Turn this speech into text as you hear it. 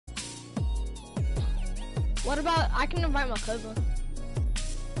What about, I can invite my cousin.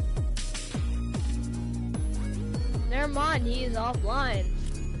 Never mind, he is offline.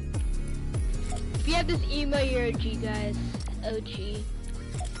 If you have this email, you're OG, guys. OG.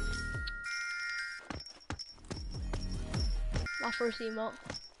 My first email.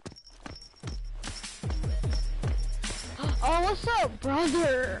 Oh, what's up,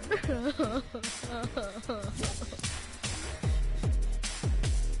 brother?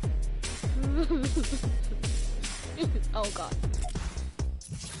 Oh god.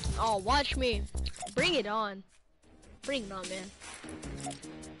 Oh, watch me. Bring it on. Bring it on, man.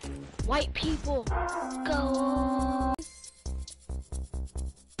 White people, go.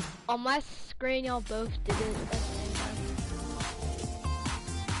 On my screen, y'all both did it at the same time.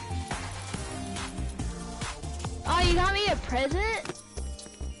 Oh, you got me a present?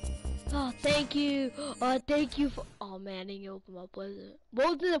 Oh, thank you. Oh, thank you for. Oh man, I didn't open my present.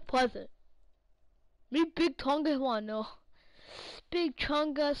 What was in the present? Me Big Chungus wanna know. Big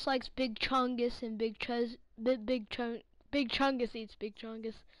Chungus likes Big Chungus, and Big Chungus eats Big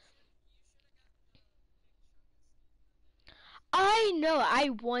Chungus. I know, I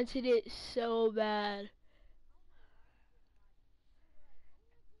wanted it so bad.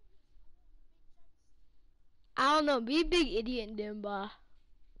 I don't know, me Big Idiot and Dimba.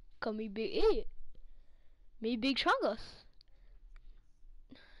 Call me Big Idiot. Me Big Chungus.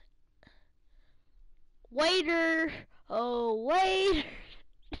 Waiter! Oh, waiter!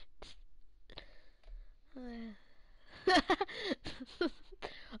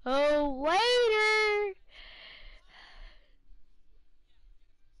 Oh, waiter!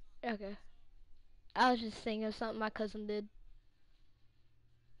 Okay. I was just thinking of something my cousin did.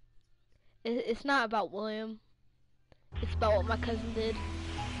 It's not about William. It's about what my cousin did.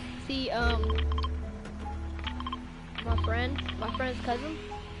 See, my friend's cousin.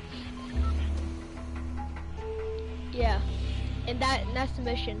 Yeah, and that's the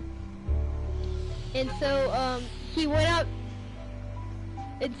mission. And so, he went up,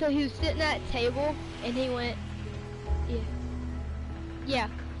 and so he was sitting at a table, and he went, yeah.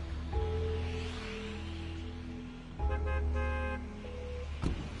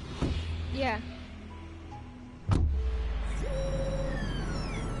 Yeah.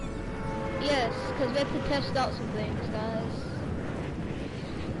 Yes, because we have to test out some things, guys.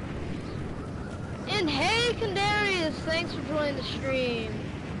 And hey, Candarius, thanks for joining the stream.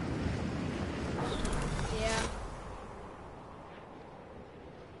 Yeah.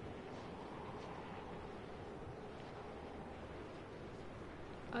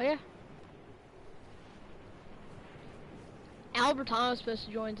 Oh yeah. Albertano was supposed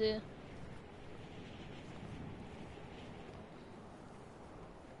to join too.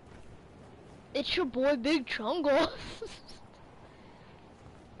 It's your boy Big Chungus.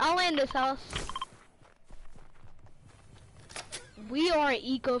 I'll land this house. We are an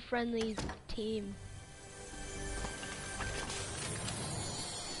eco-friendly team.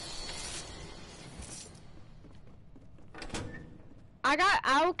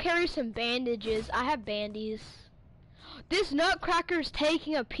 I'll carry some bandages. I have bandies. This nutcracker's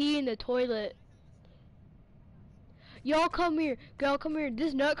taking a pee in the toilet. Y'all come here. Y'all come here.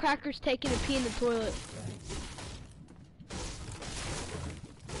 This nutcracker's taking a pee in the toilet.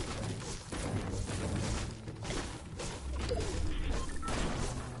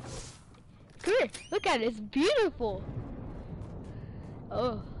 Come here. Look at it. It's beautiful.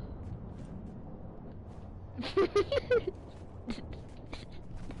 Oh.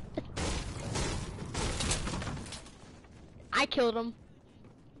 I killed him.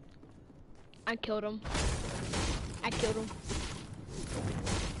 I killed him. I killed him.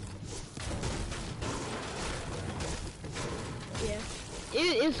 Yeah.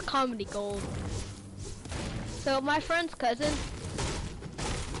 It is comedy gold. So my friend's cousin.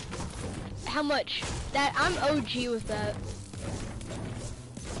 How much? That I'm OG with that.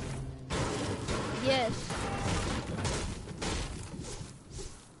 Yes.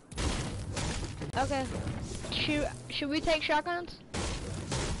 Okay. Should we take shotguns?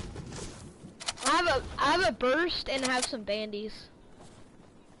 I have a burst and I have some bandies.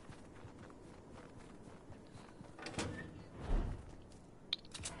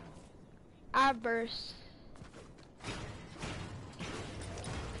 I have burst.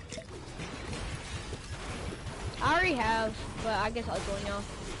 I already have, but I guess I'll join y'all.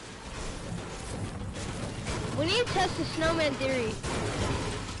 We need to test the snowman theory.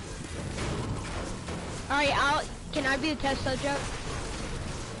 Alright, can I be the test subject?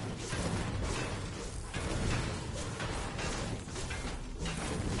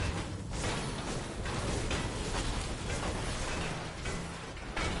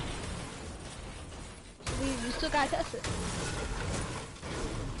 still gotta test it.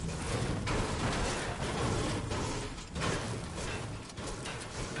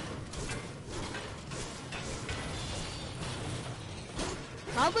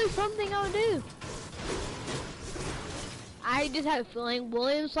 Probably something I'll do. I just have a feeling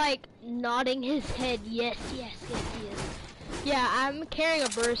William's like nodding his head. Yes, yes, yes, yes. Yeah, I'm carrying a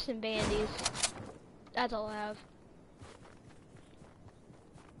burst and bandies. That's all I have.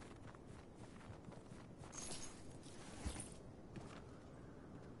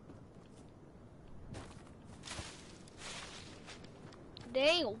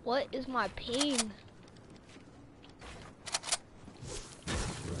 Dang, what is my ping?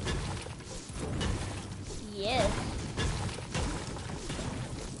 Yes.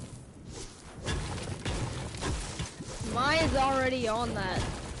 Mine's already on that.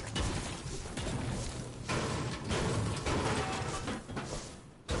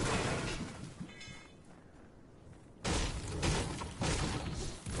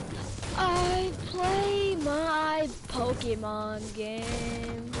 I play my Pokemon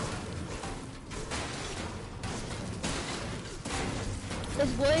game.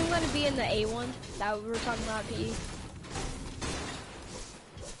 Is William going to be in the A1 that we were talking about, PE?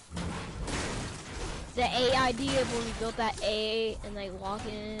 The A idea of when we built that A and like walk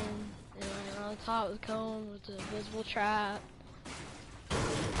in and like around the top of the cone with the invisible trap.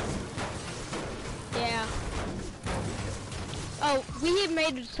 Yeah. Oh, we had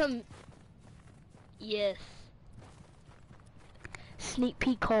made some. Yes. Sneak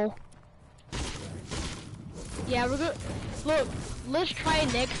peek, Cole. Yeah, we're good. Look, let's try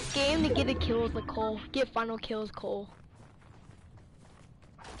next game to get a kill with the Cole. Get final kills, Cole.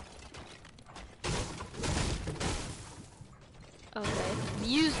 Okay.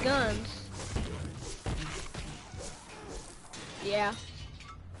 Use guns. Yeah.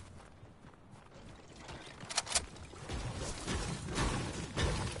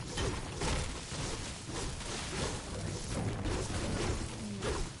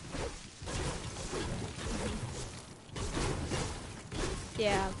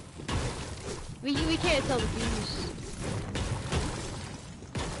 Yeah. We can't tell the views.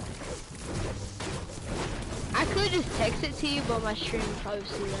 I could just text it to you, but my stream would probably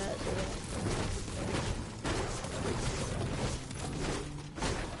see that. So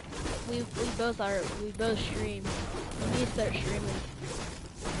yeah. We both stream. We need to start streaming.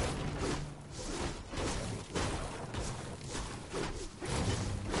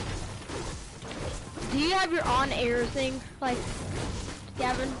 Do you have your on air thing, like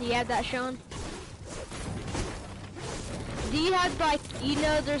Gavin? Do you have that shown? Do you have like, you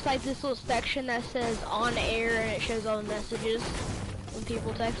know, there's like this little section that says on air and it shows all the messages when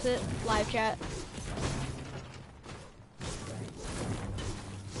people text it, live chat?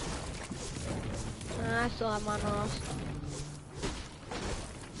 I still have mine off.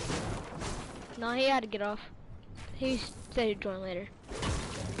 No, he had to get off. He said he'd join later.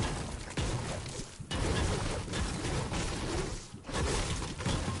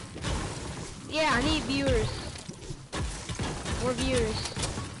 Yeah, I need viewers. More viewers.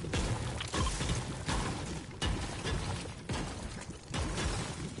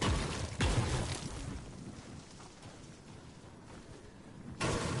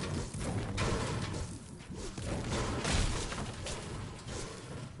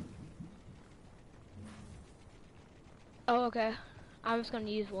 Oh, okay. I was gonna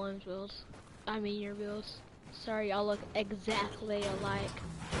use William's builds. I mean your builds. Sorry, y'all look exactly alike.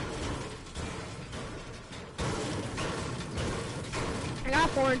 I got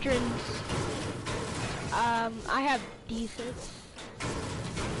 400s. I have decents.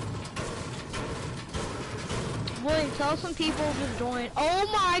 William, tell some people to join. Oh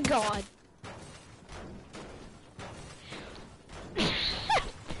my god!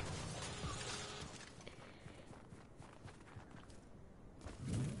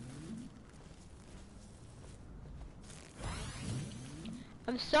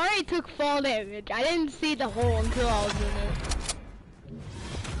 I'm sorry I took fall damage. I didn't see the hole until I was in it.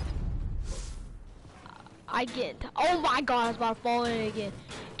 I get. Oh my god, I was about to fall in it again.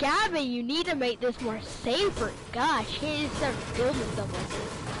 Gavin, you need to make this more safer. Gosh, he needs to start building stuff like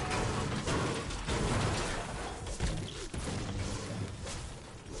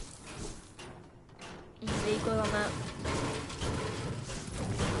this. Vehicles on that.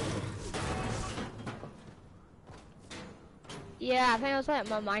 Yeah, I think I was at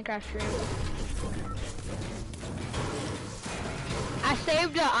my Minecraft stream. I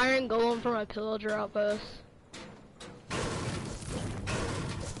saved an iron golem from a pillager outpost.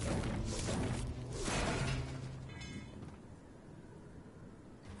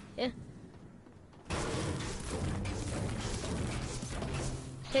 Yeah.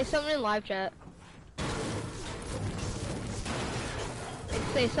 Say something in live chat.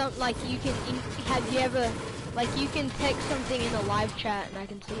 Say something like you can. Have you ever, like you can text something in the live chat and I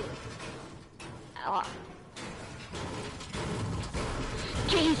can see it. Ah.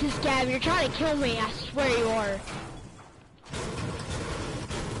 Jesus, Gab, you're trying to kill me. I swear you are.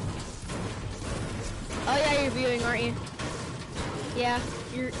 Oh yeah, you're viewing, aren't you? Yeah,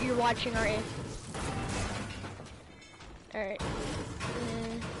 you're watching, aren't you? All right.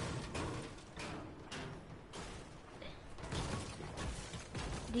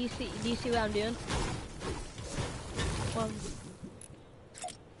 Do you see what I'm doing? What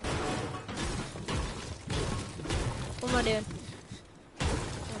am I doing?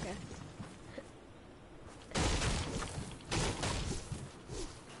 Okay.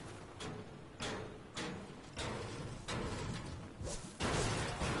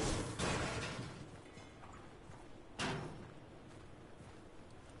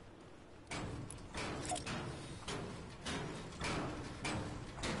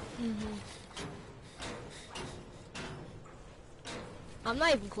 I'm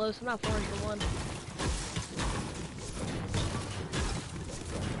not even close. I'm not 401.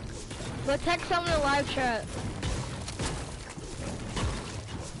 But text someone in the live chat.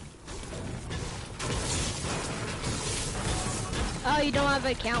 Oh, you don't have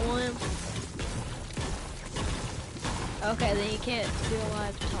an account, William? Okay, then you can't do a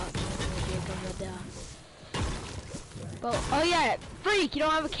live talk. But, oh yeah, freak, you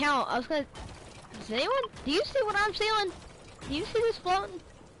don't have an account. I was gonna... Does anyone... Do you see what I'm seeing? Do you see this floating?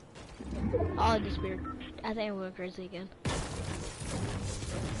 Oh, it disappeared. I think I went crazy again.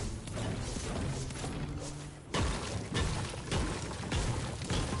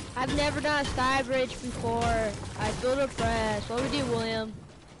 I've never done a sky bridge before. I feel depressed. What would we do, William?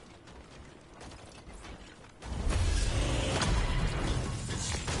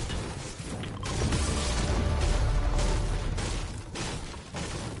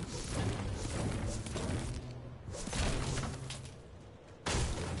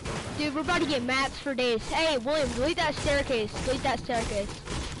 Dude, we're about to get mats for days. Hey, William, delete that staircase. Delete that staircase.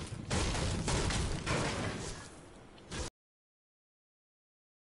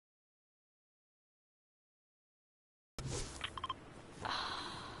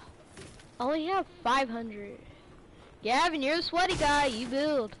 I only have 500. Gavin, you're a sweaty guy. You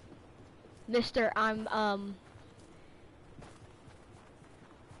build. Mister,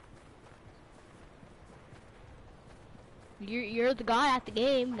 You're the guy at the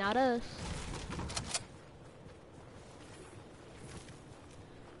game, not us.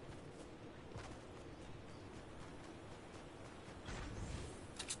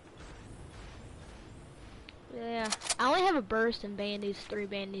 Yeah, I only have a burst and bandies, 3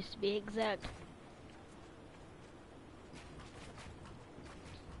 bandies to be exact.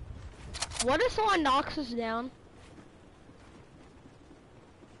 What if someone knocks us down?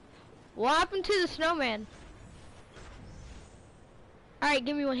 What happened to the snowman? Alright,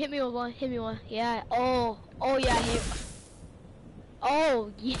 give me one, hit me with one, hit me one. Yeah, oh yeah, hit.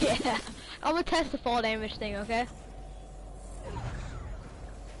 Oh, yeah. I'm gonna test the fall damage thing, okay?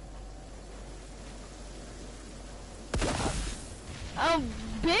 Oh,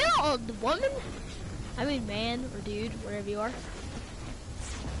 build, woman? I mean man, or dude, wherever you are.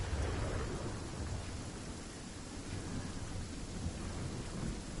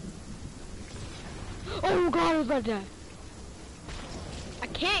 Oh god, I was about to die. I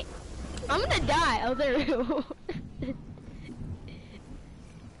can't. I'm gonna die. Oh, there we go.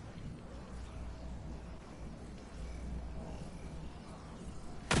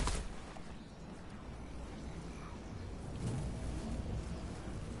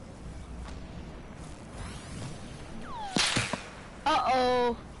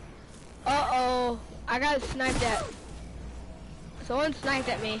 Uh-oh. Uh-oh. I got sniped at. Someone sniped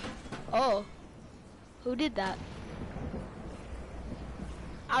at me. Oh. Who did that?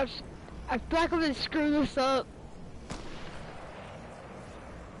 I feel like I'm gonna screw this up.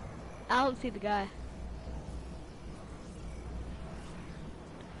 I don't see the guy.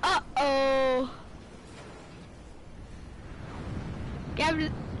 Uh-oh.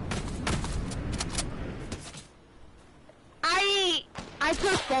 Gavin. I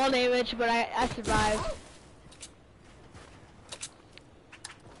took fall damage, but I survived.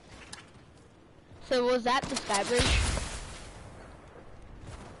 So was that the sky bridge?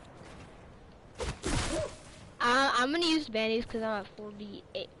 I'm gonna use bandies because I'm at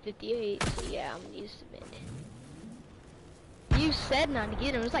 58. So yeah, I'm gonna use the bandit. You said not to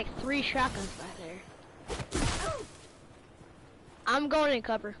get him. There's like 3 shotguns back there. I'm going in,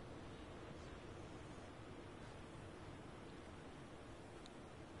 cover.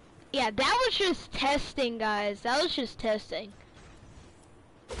 Yeah, that was just testing, guys. That was just testing.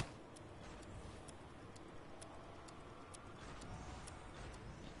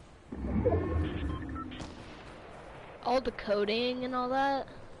 All the coding and all that.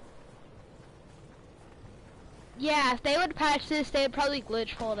 Yeah, if they would patch this, they would probably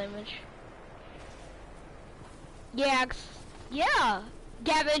glitch fall damage. Yeah, yeah.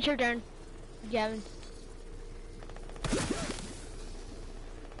 Gavin, it's your turn. Gavin.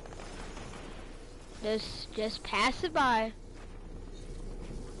 Just pass it by.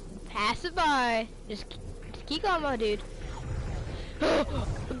 Pass it by. Just keep going, my dude. No,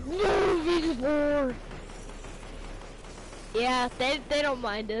 he's bored. Yeah, they don't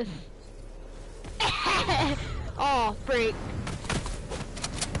mind us. Oh, freak.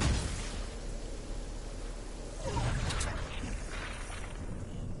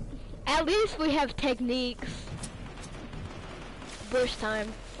 At least we have techniques. Burst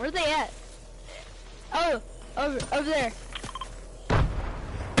time. Where are they at? Oh, over there.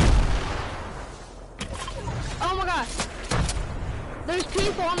 Oh my gosh. There's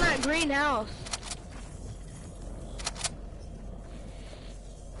people on that greenhouse.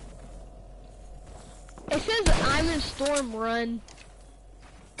 It says I'm in storm run.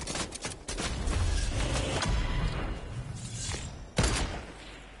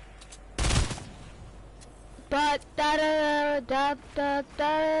 Da da da da da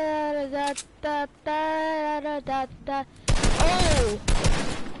da da da da da da. Oh!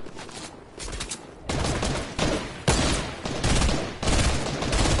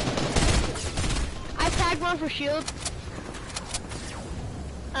 I tagged one for shield.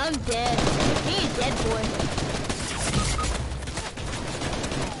 I'm dead. He a dead boy.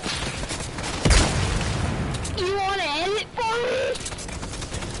 You wanna end it for me?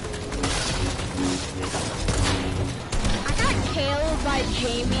 I got killed by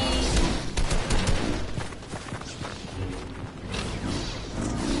Jamie.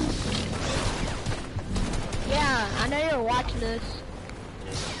 Yeah, I know you're watching this.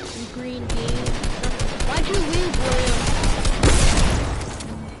 You green bean. Why'd you leave, William?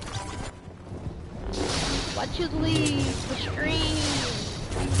 Why'd you leave the stream?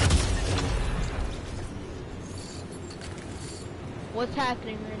 What's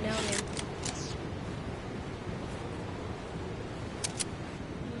happening right now, man?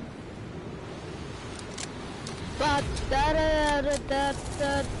 But da da da da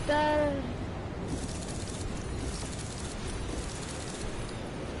da da.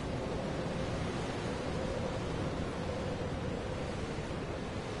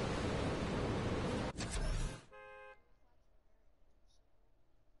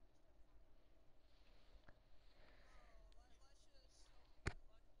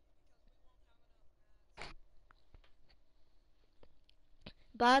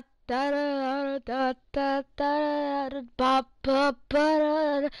 Ba da da da da da da ba ba ba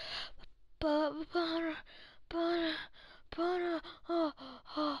da ba ba ba ba oh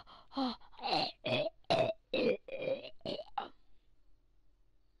oh oh.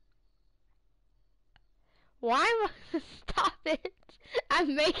 Why am I stop it?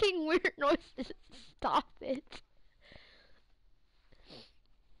 I'm making weird noises. Stop it.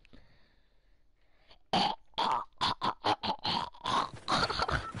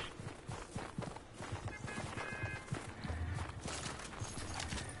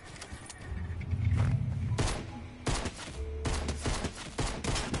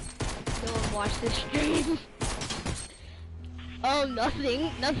 No one watched this stream. Oh,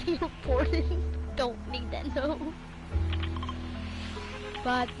 nothing reported. Don't need that, no.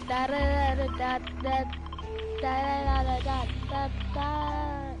 But da da da da da da da da da da.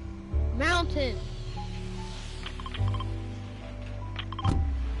 Mountain.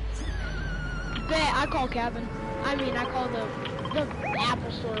 Bet I call Cabin. I mean, I call the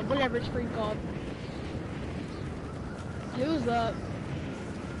Apple Store, whatever it's free called. Who's up?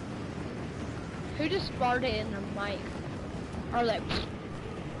 Who just farted in their mic? Or like.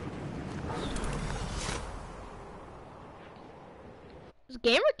 Is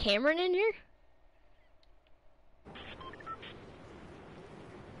Gamer Cameron in here?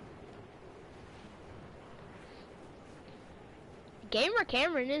 Gamer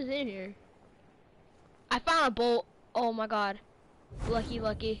Cameron is in here. I found a bolt. Oh my god.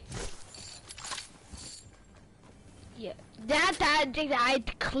 Lucky. Yeah. I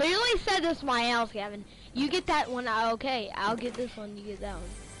clearly said this is my house, Gavin. You get that one, okay. I'll get this one, you get that one.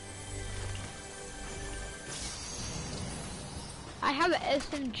 I have an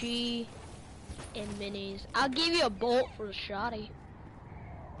SMG and minis. I'll give you a bolt for the shotty.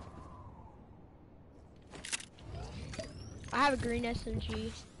 I have a green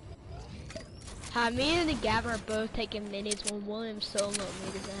SMG. Hi, me and the Gavin are both taking minis when William solo me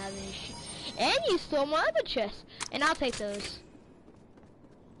doesn't have any shit. And you stole my other chest. And I'll take those.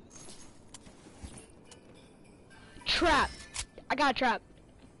 Trap. I got a trap.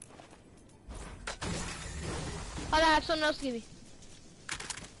 Oh, I have someone else to give me.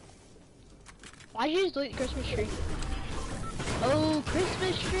 Why'd you just delete the Christmas tree? Oh,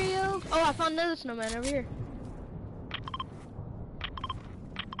 Christmas tree. Oh, I found another snowman over here.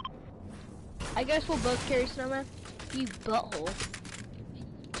 I guess we'll both carry snowman. You butthole.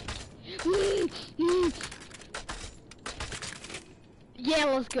 Yeah,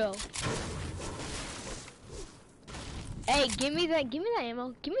 let's go. Hey, give me that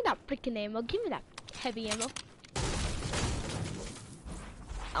ammo. Give me that freaking ammo. Give me that heavy ammo.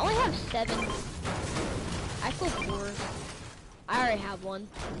 I only have 7. I feel 4. I already have 1.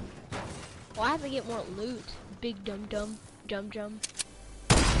 Well, I have to get more loot. Big dum.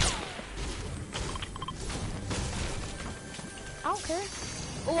 I don't care.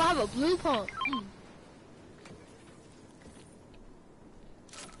 Oh, I have a blue pump.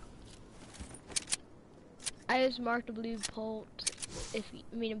 I just marked a blue pump.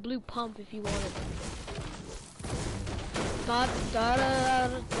 A blue pump if you want it.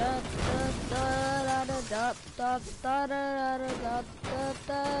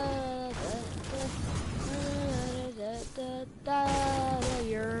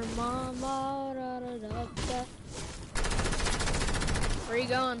 Your mama. Where are you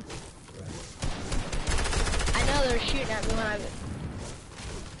going? I know they're shooting at me when I.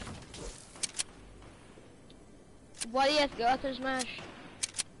 Why do you have to go out there, Smash?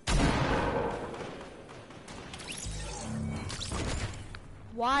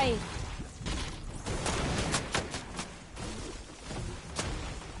 Why?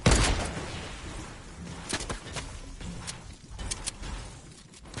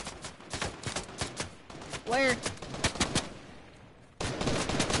 Where?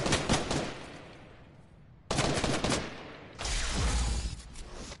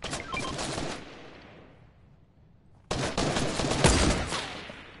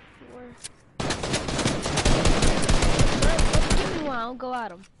 I'll go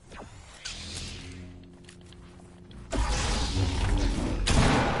at him.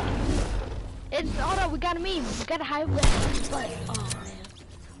 It's auto. We got a meme. We got a high weapon. But oh man.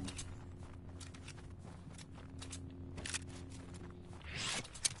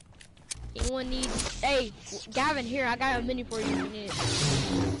 Anyone need? Hey, Gavin, here. I got a mini for you. If you need it.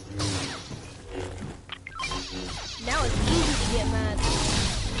 Now it's easy to get mad.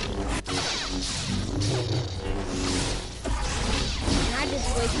 I just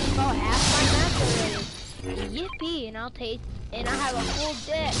wasted about half my map already. Yippee! And I'll take, and I have a full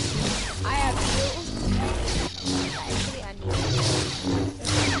deck. I have kills. Actually, I need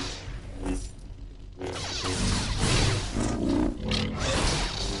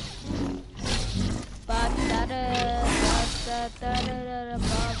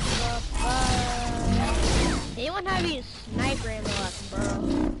Anyone have any sniper ammo I can borrow?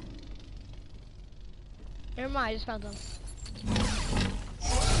 Never mind, I just found some.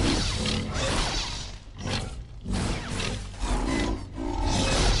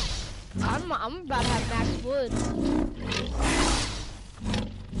 I'm about to have max wood.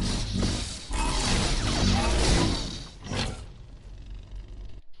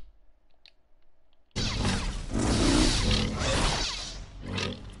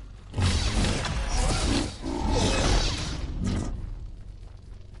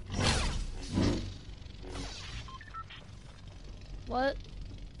 What?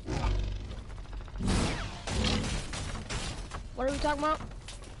 What are we talking about?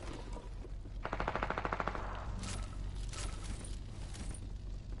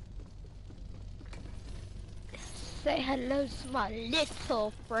 Say hello to my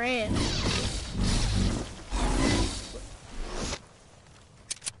little friend.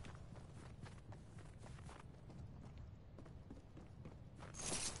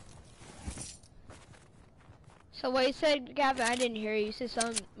 So what you said, Gavin, I didn't hear you. You said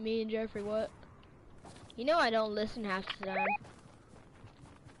something, me and Jeffrey, what? You know I don't listen half the time.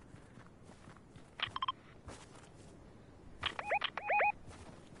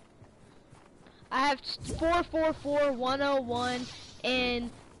 I have 444, 101, and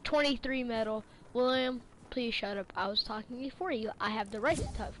 23 metal. William, please shut up. I was talking before you. I have the right to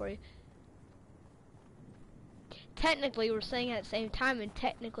talk for you. Technically, we're saying at the same time, and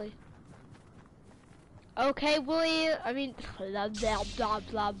technically. Okay, William, I mean, blah, blah, blah,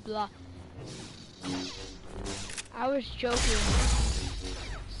 blah, blah. I was joking.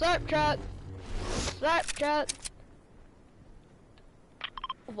 Slurp truck. Slurp truck.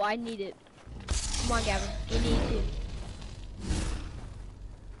 Oh, I need it. Come on, Gavin. You need to.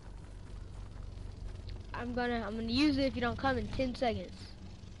 I'm gonna use it if you don't come in 10 seconds.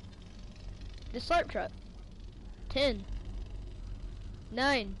 The slurp truck. 10,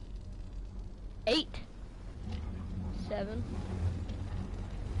 9, 8, 7,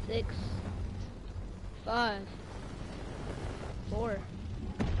 6, 5, 4,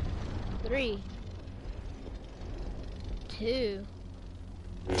 3, 2,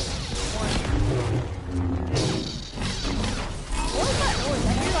 1. What was that noise?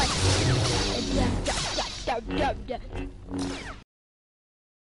 I hear like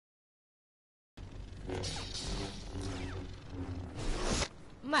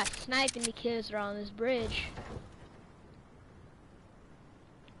I'm not sniping the kids that are on this bridge.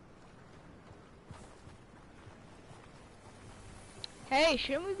 Hey,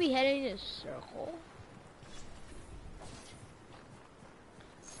 shouldn't we be heading in a circle?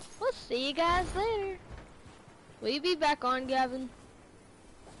 We'll see you guys later. Will you be back on, Gavin?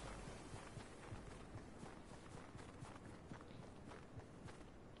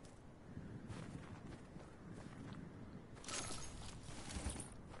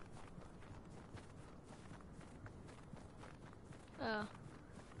 Oh.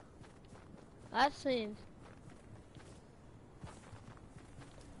 That seems...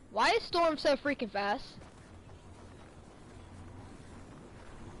 Why is Storm so freaking fast?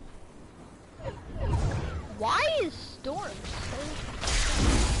 Why is Storm so...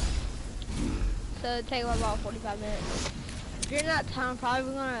 So it'll take about 45 minutes. During that time, I'm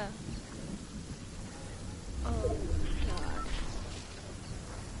probably gonna... Oh,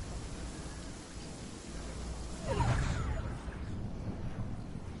 God.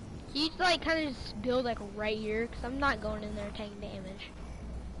 You like kind of just build like right here, because I'm not going in there taking damage.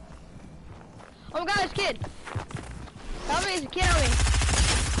 Oh my God, this kid! Help me, there's a kid on me!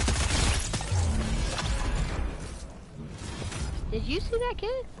 Did you see that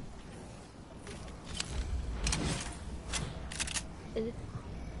kid? Is it?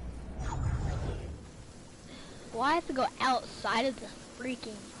 Well, I have to go outside of the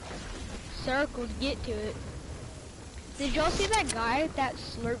freaking circle to get to it. Did y'all see that guy, that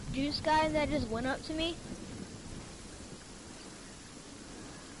slurp juice guy that just went up to me?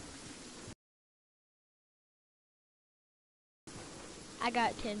 I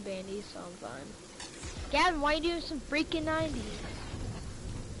got 10 bandies, so I'm fine. Gavin, why are you doing some freaking 90s?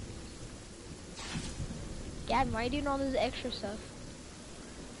 Gavin, why are you doing all this extra stuff?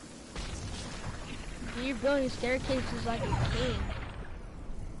 You're building staircases like a king.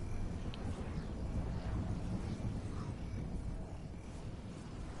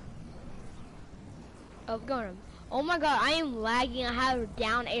 Oh, going. Oh my God, I am lagging. I have a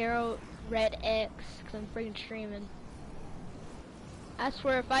down arrow, red X, because I'm freaking streaming. I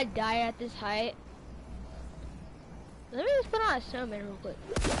swear if I die at this height, let me just put on a snowman real quick.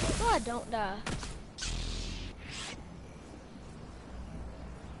 So I don't die.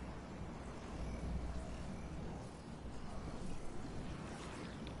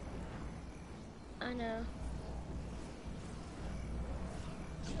 I know.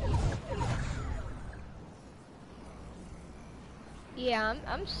 Yeah,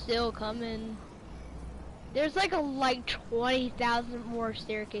 I'm still coming. There's like 20,000 more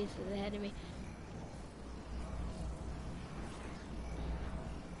staircases ahead of me.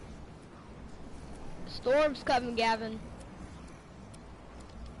 Storm's coming, Gavin.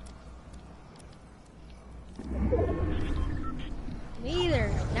 Me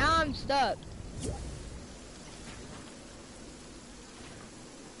either. Now I'm stuck.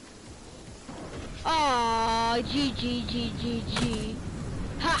 Oh, GG.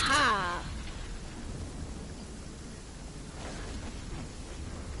 Ha ha.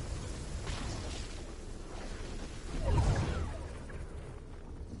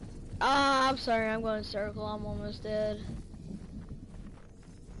 I'm sorry, I'm going to circle. I'm almost dead.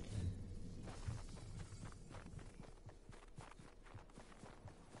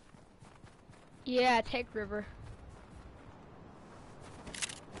 Yeah, take river.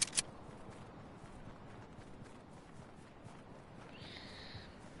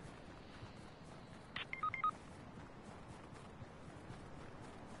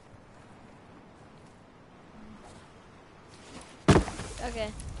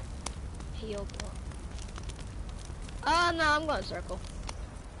 Okay. Healed. Oh no, I'm going to circle.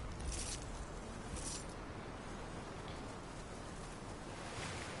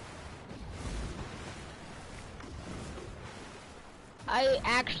 I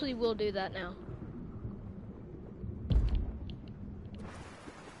actually will do that now.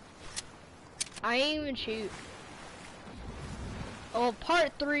 I ain't even shoot. Oh,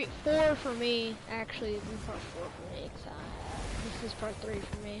 part 4 for me. Actually, it'll be part 4 for me. 'Cause this is part 3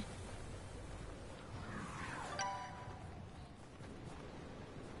 for me.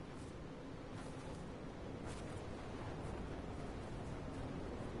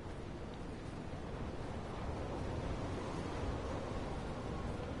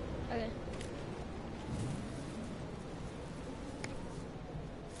 Okay.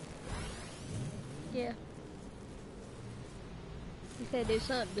 Yeah. You said do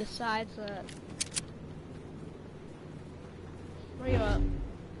something besides that. Where you at?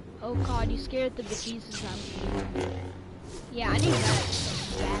 Oh god, you scared the bejesus out of me. Yeah, I need that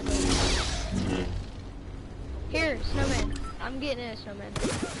badly. Here, snowman. I'm getting a snowman.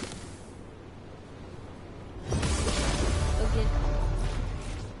 Okay.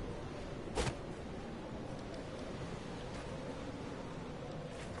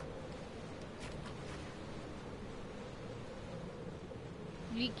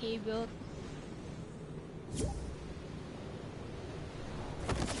 VK build.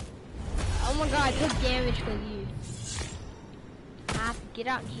 Oh my god, I took damage because you. I have to get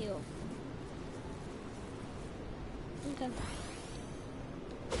out and heal. Okay.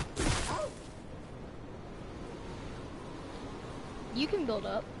 You can build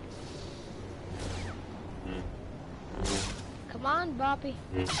up. Come on, Boppy.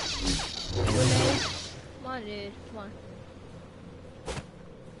 Come on, dude. Come on.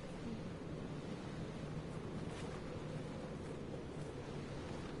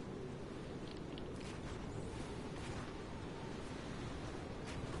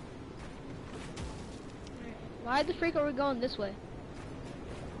 Why the freak are we going this way?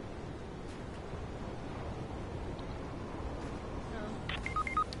 No.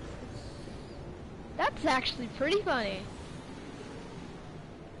 That's actually pretty funny.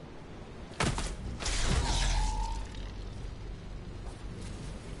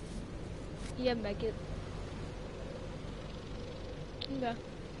 Yeah, make it. Okay.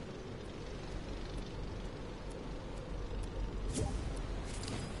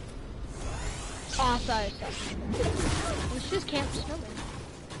 Oh, sorry. Let's just camp snowman.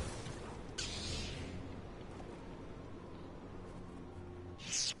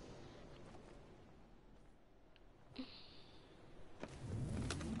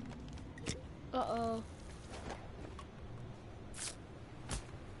 Uh-oh.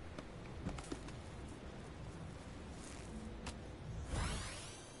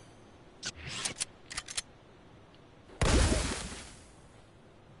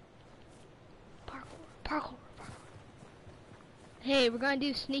 Parkour. Hey, we're gonna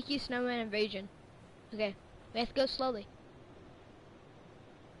do sneaky snowman invasion. Okay, we have to go slowly.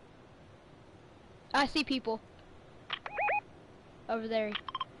 I see people. Over there.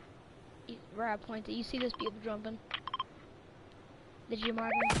 Where I pointed. You see those people jumping? Did you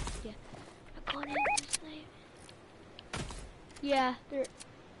mark them? Yeah. I'm going in with the snipe. Yeah, they're...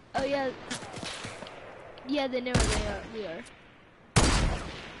 Oh yeah. Yeah, they know where we are.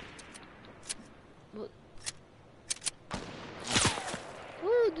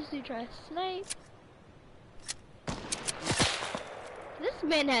 Ooh, this dude tries to snipe. This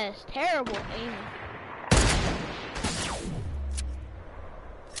man has terrible aiming.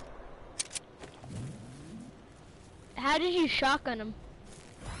 How did you shotgun him?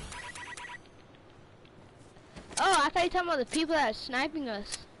 Oh, I thought you were talking about the people that are sniping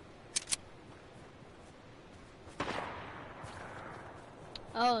us.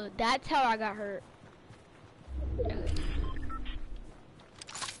 Oh, that's how I got hurt. Okay.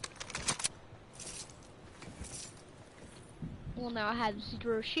 Well, now I have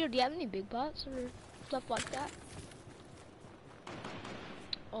zero shield. Do you have any big bots or stuff like that?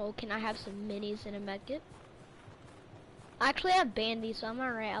 Oh, can I have some minis and a medkit? Actually, I have bandy, so I'm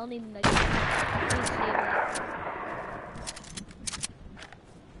alright. I don't need the medkit.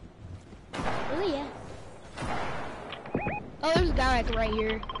 Really, yeah. Oh, there's a guy like right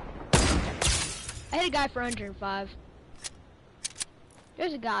here. I hit a guy for 105.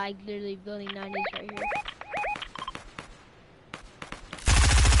 There's a guy literally building 90s right here.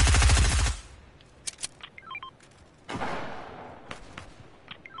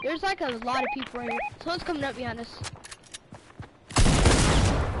 There's like a lot of people right here. Someone's coming up behind us.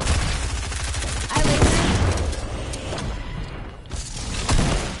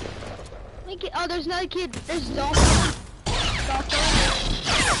 Oh, there's another kid. There's Dolphin.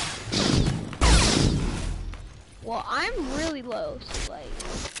 Well, I'm really low, so like,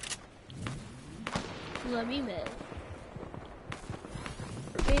 let me mid.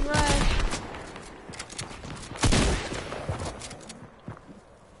 We're being rushed.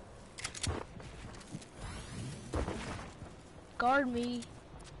 guard me.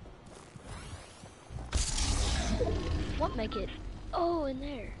 What make it? Oh, in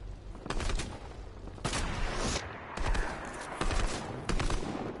there.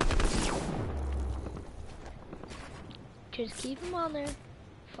 Just keep him on there.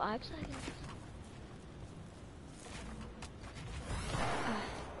 5 seconds.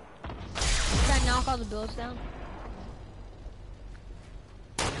 Can I knock all the bullets down?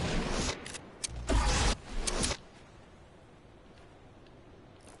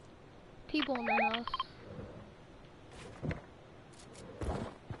 People in the house.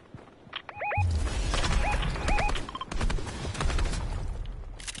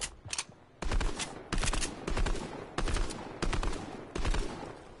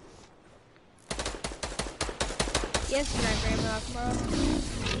 Yes, Grandma, bro.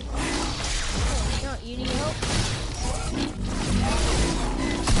 Oh, you need help?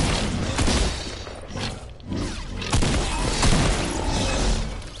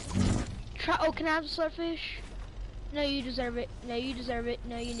 Oh, can I have the swordfish? No, you deserve it. No, you deserve it.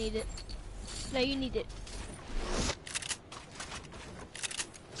 No, you need it. No, you need it.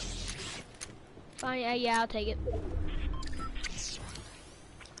 Fine, yeah, I'll take it.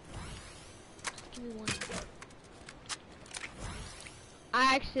 Give me one.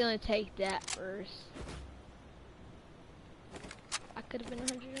 I accidentally take that first. I could have been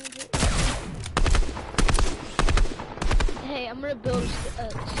 100. Hey, I'm gonna build.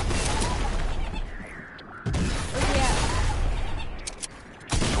 Where's he at?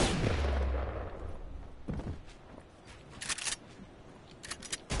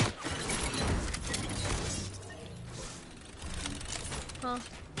 Huh?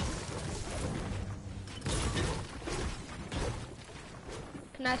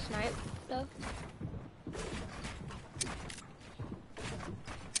 Can I snipe though?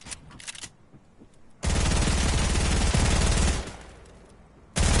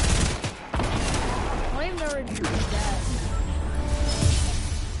 I don't even know where to do that.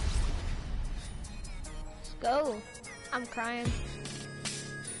 Let's go. I'm crying.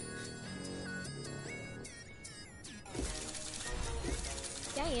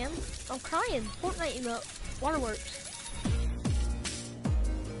 Yeah, I am. I'm crying. Fortnite emote. Waterworks.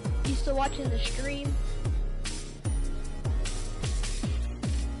 You still watching the stream?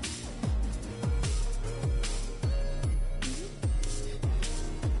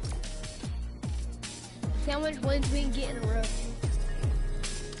 See how much wins we can get in a row.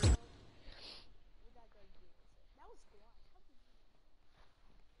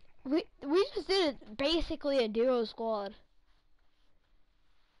 We just did basically a duo squad.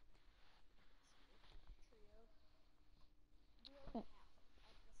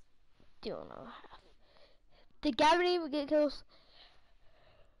 Don't know how. Did Gavin even get kills?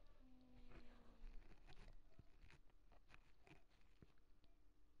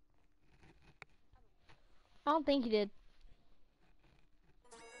 I don't think he did.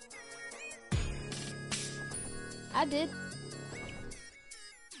 I did.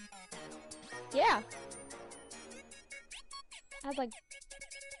 Yeah. I had like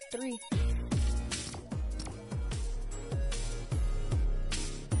 3.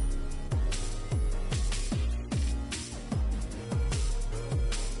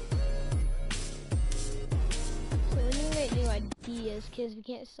 So we need to make new ideas because we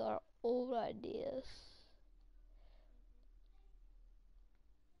can't steal our old ideas.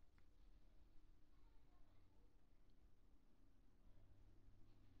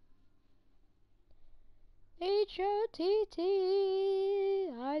 HOTTICHIOLATI.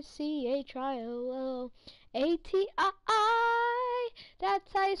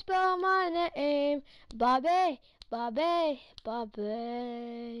 That's how you spell my name. Bobby, Bobby,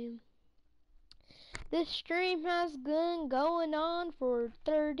 Bobby. This stream has been going on for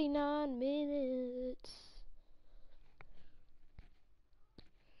 39 minutes.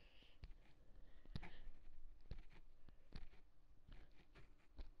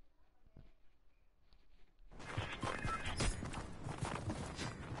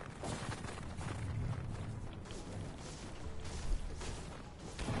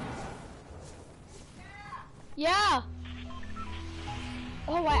 Yeah.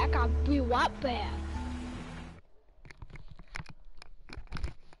 Oh wait, I got blue white bag.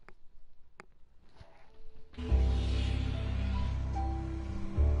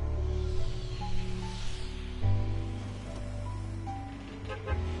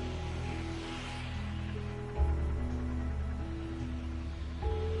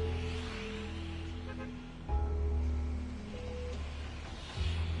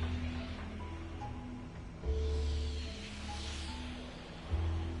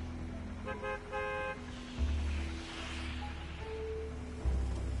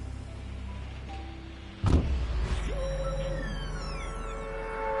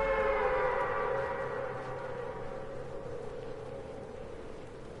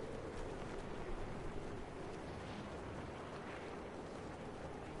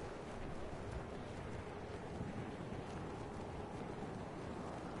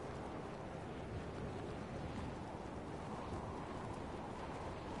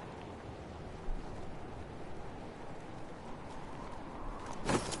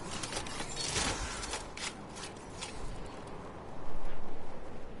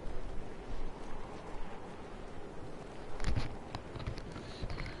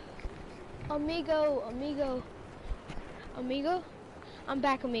 Amigo. I'm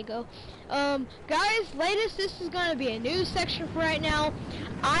back, amigo. Guys, latest, this is gonna be a news section for right now.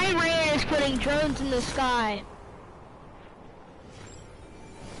 Iran is putting drones in the sky.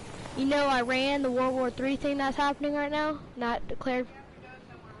 You know Iran, the World War III thing that's happening right now? Not declared.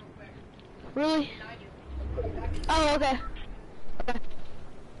 Really? Oh, okay. Okay.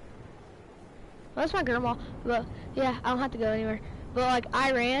 Well, that's my grandma, but yeah, I don't have to go anywhere. But like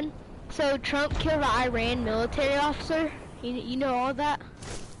Iran, so Trump killed an Iran military officer. You know all that?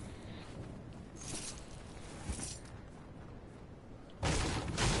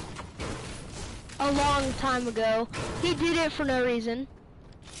 A long time ago. He did it for no reason.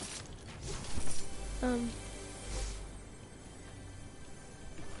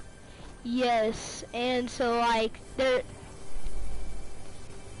 Yes, and so like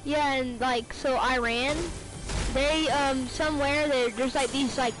and like so Iran, they somewhere there's like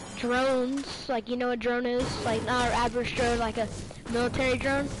these like drones, like you know what a drone is, like not an average drone, like a military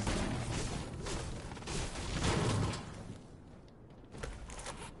drone.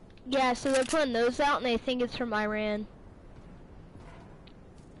 Yeah, so they're putting those out and they think it's from Iran.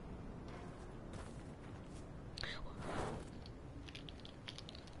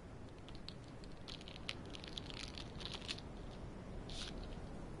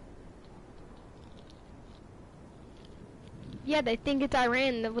 Yeah, they think it's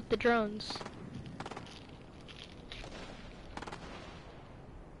Iran with the drones.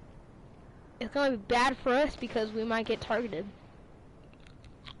 It's gonna be bad for us because we might get targeted.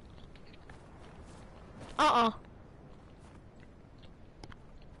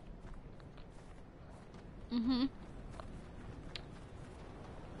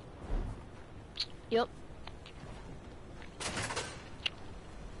 Yep.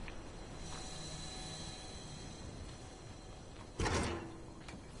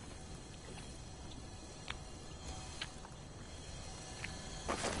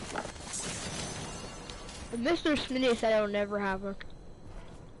 Mr. Smitty said it'll never happen.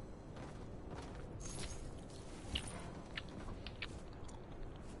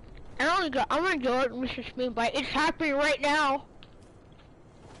 I'm gonna go at Mr. Smitty, but it's happening right now.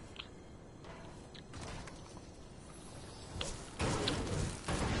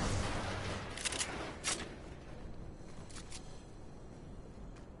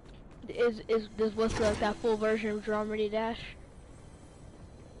 Is this what's like that full version of Dramedy Dash?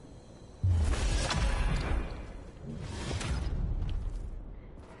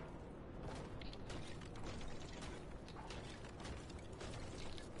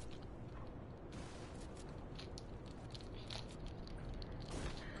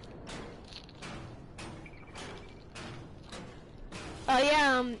 Oh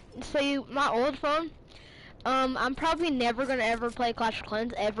yeah, so my old phone, I'm probably never gonna ever play Clash of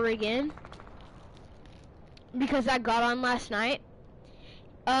Clans ever again. Because I got on last night.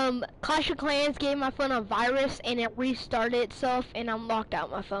 Clash of Clans gave my phone a virus and it restarted itself and I'm locked out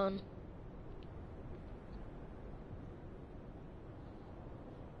my phone.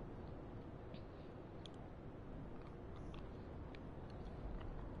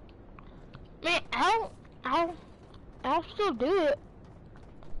 Man, I'll still do it.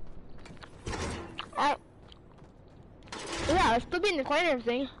 Yeah, I'll still be in the clan and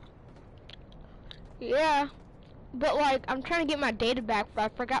everything. Yeah, but like, I'm trying to get my data back, but I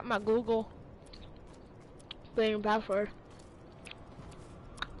forgot my Google password.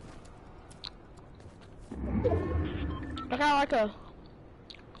 I got like a...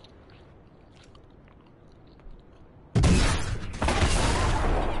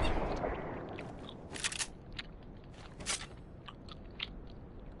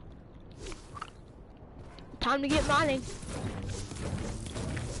 Time to get mining.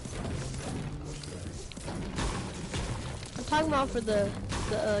 I'm talking about for the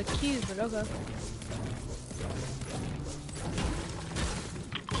queues, but okay.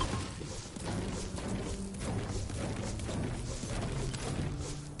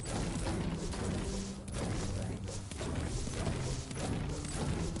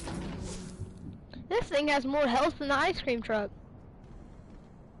 This thing has more health than the ice cream truck.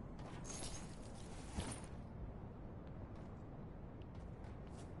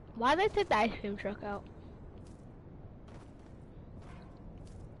 Why'd they take the ice cream truck out?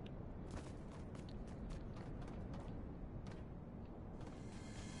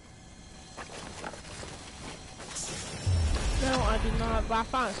 No, I did not, but I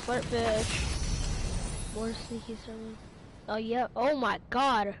found a slurp fish. More sneaky salmon. Oh, yeah. Oh my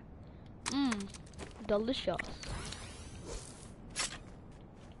god. Delicious.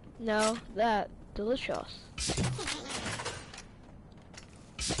 No, that delicious.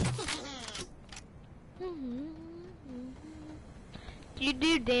 You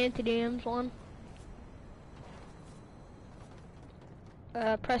do Dan to Dams one.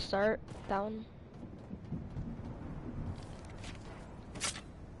 Press start. That one.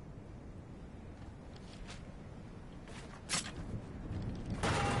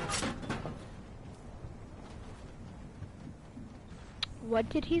 What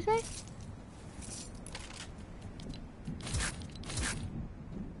did he say?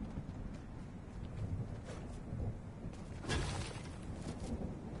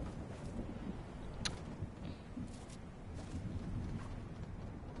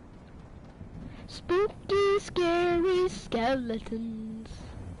 Spooky, scary skeletons.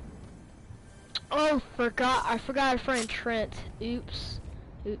 Oh, I forgot a friend Trent. Oops.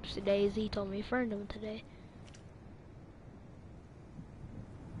 Oops, Daisy told me to friend him today.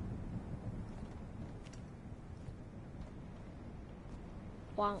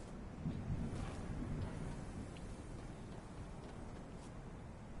 Wow.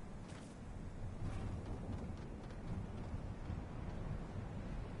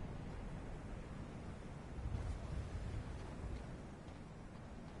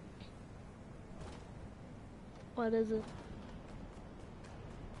 What is it?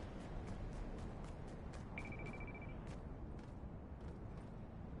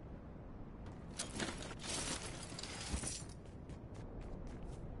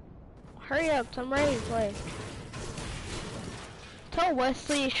 Hurry up, I'm ready to play. Tell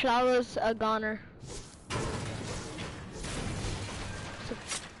Wesley Shiloh's a goner.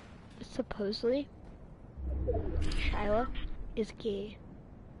 Supposedly, Shiloh is gay.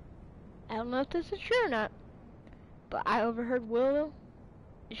 I don't know if this is true or not, but I overheard Willow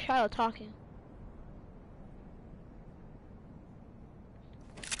and Shiloh talking.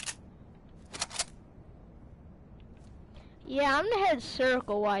 Yeah, I'm the head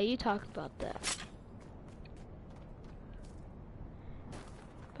circle. Why you talk about that?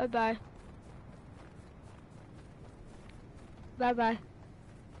 Bye bye. Bye bye.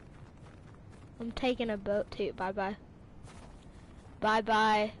 I'm taking a boat too. Bye bye. Bye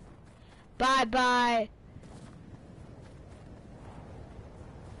bye. Bye bye.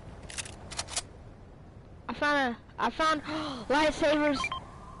 I found lightsabers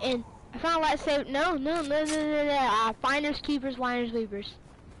and I found a lightsaber. No. Finders, keepers, winders, weepers.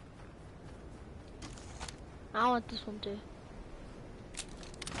 I want this one too.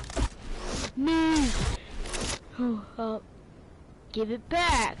 Move. Give it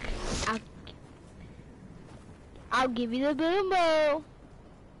back. I'll give you the boombo.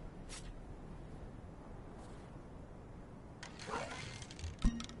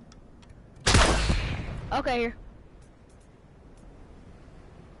 Okay, here.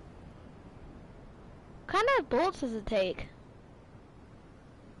 What kind of bullets does it take?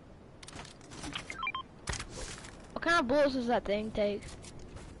 What kind of bullets does that thing take?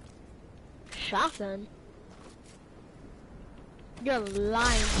 Shotgun? You're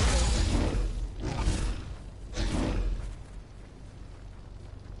lying to me.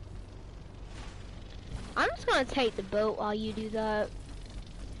 I'm just gonna take the boat while you do that.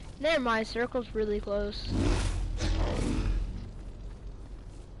 Never mind, circle's really close.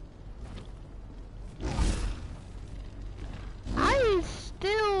 I'm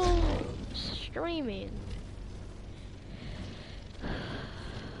still streaming.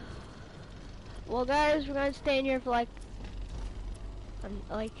 Well guys, we're gonna stay in here for like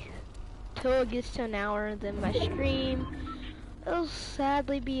till it gets to an hour, then my stream will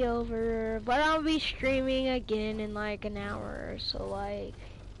sadly be over, but I'll be streaming again in like an hour, so like,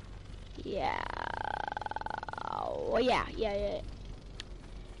 yeah. Well, yeah.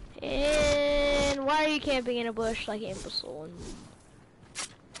 And why are you camping in a bush like an imbecile?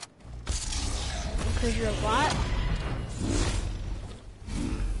 Because you're a bot?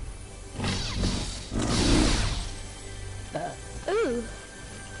 Ooh.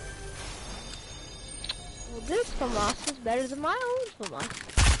 Well, this FAMAS is better than my old FAMAS.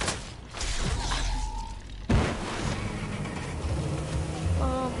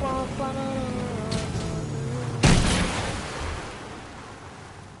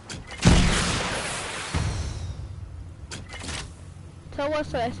 Tell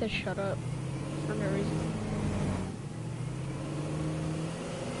Wesley I said shut up for no reason.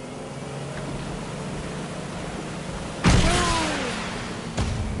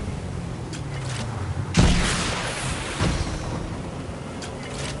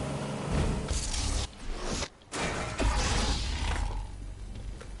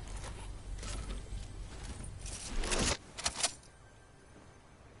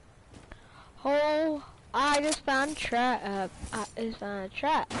 Oh, I just found a trap. I just found a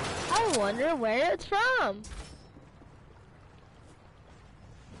trap. I wonder where it's from.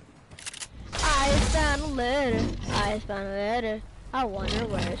 found a letter. I found a letter. I wonder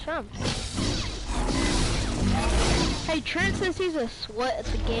where it's from. Hey, Trent says he's a sweat at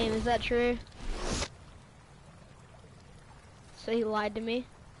the game. Is that true? So he lied to me.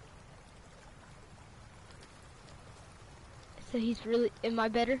 So he's really. Am I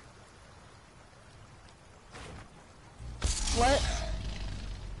better? What?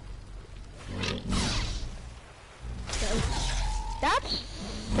 That's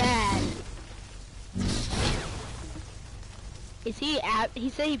sad. Is he at? He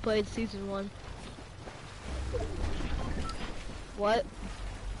said he played season 1. What?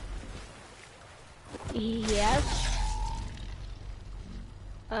 Yes.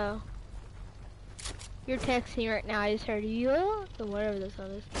 Oh. You're texting right now. I just heard you. Or whatever this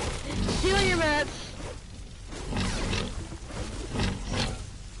one is. Stealing your mats.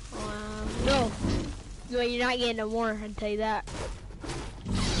 No. You're not getting no more. I can tell you that.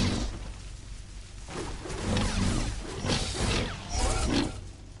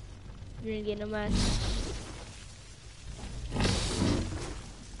 You're gonna get no mats.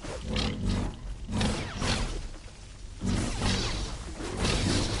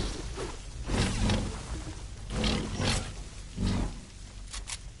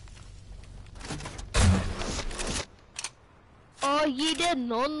 Oh, he did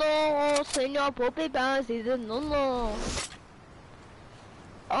no, Senor Pope Bounce, he did no.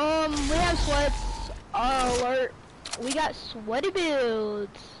 We have sweats. Alert. We got sweaty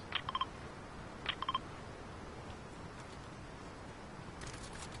builds.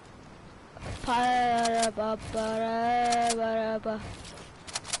 Pa-ra-ba-ba-ra-ba-ra-ba.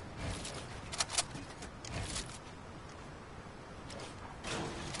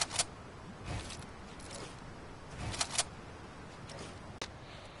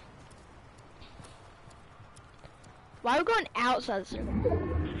 Why are we going outside the circle?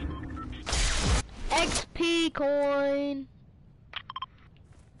 XP coin.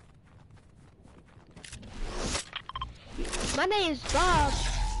 My name's Bob.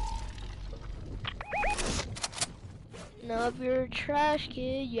 Now if you're a trash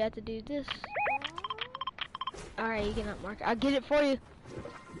kid, you have to do this. Alright, you cannot mark it. I'll get it for you.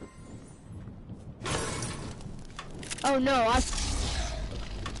 Oh no,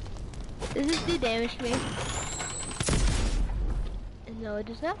 does this do damage to me? No, it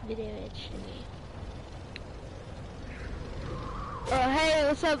does not do damage to me. Oh, hey,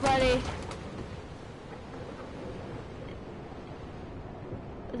 what's up, buddy?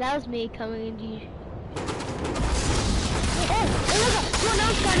 That was me coming into you. Oh, look, someone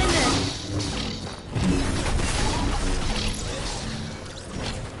else got in there.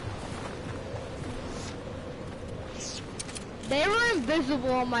 They were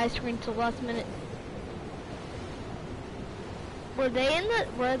invisible on my screen till last minute. Were they in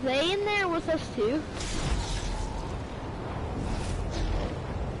there with us too?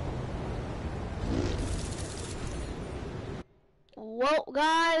 Well,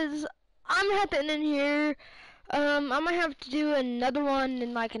 guys, I'm gonna have to end in here. I'm gonna have to do another one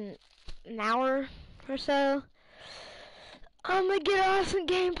in like an hour or so. I'm gonna get awesome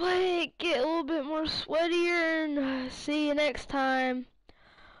gameplay, get a little bit more sweatier, and see you next time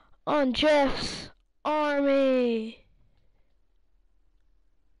on Jeff's Army.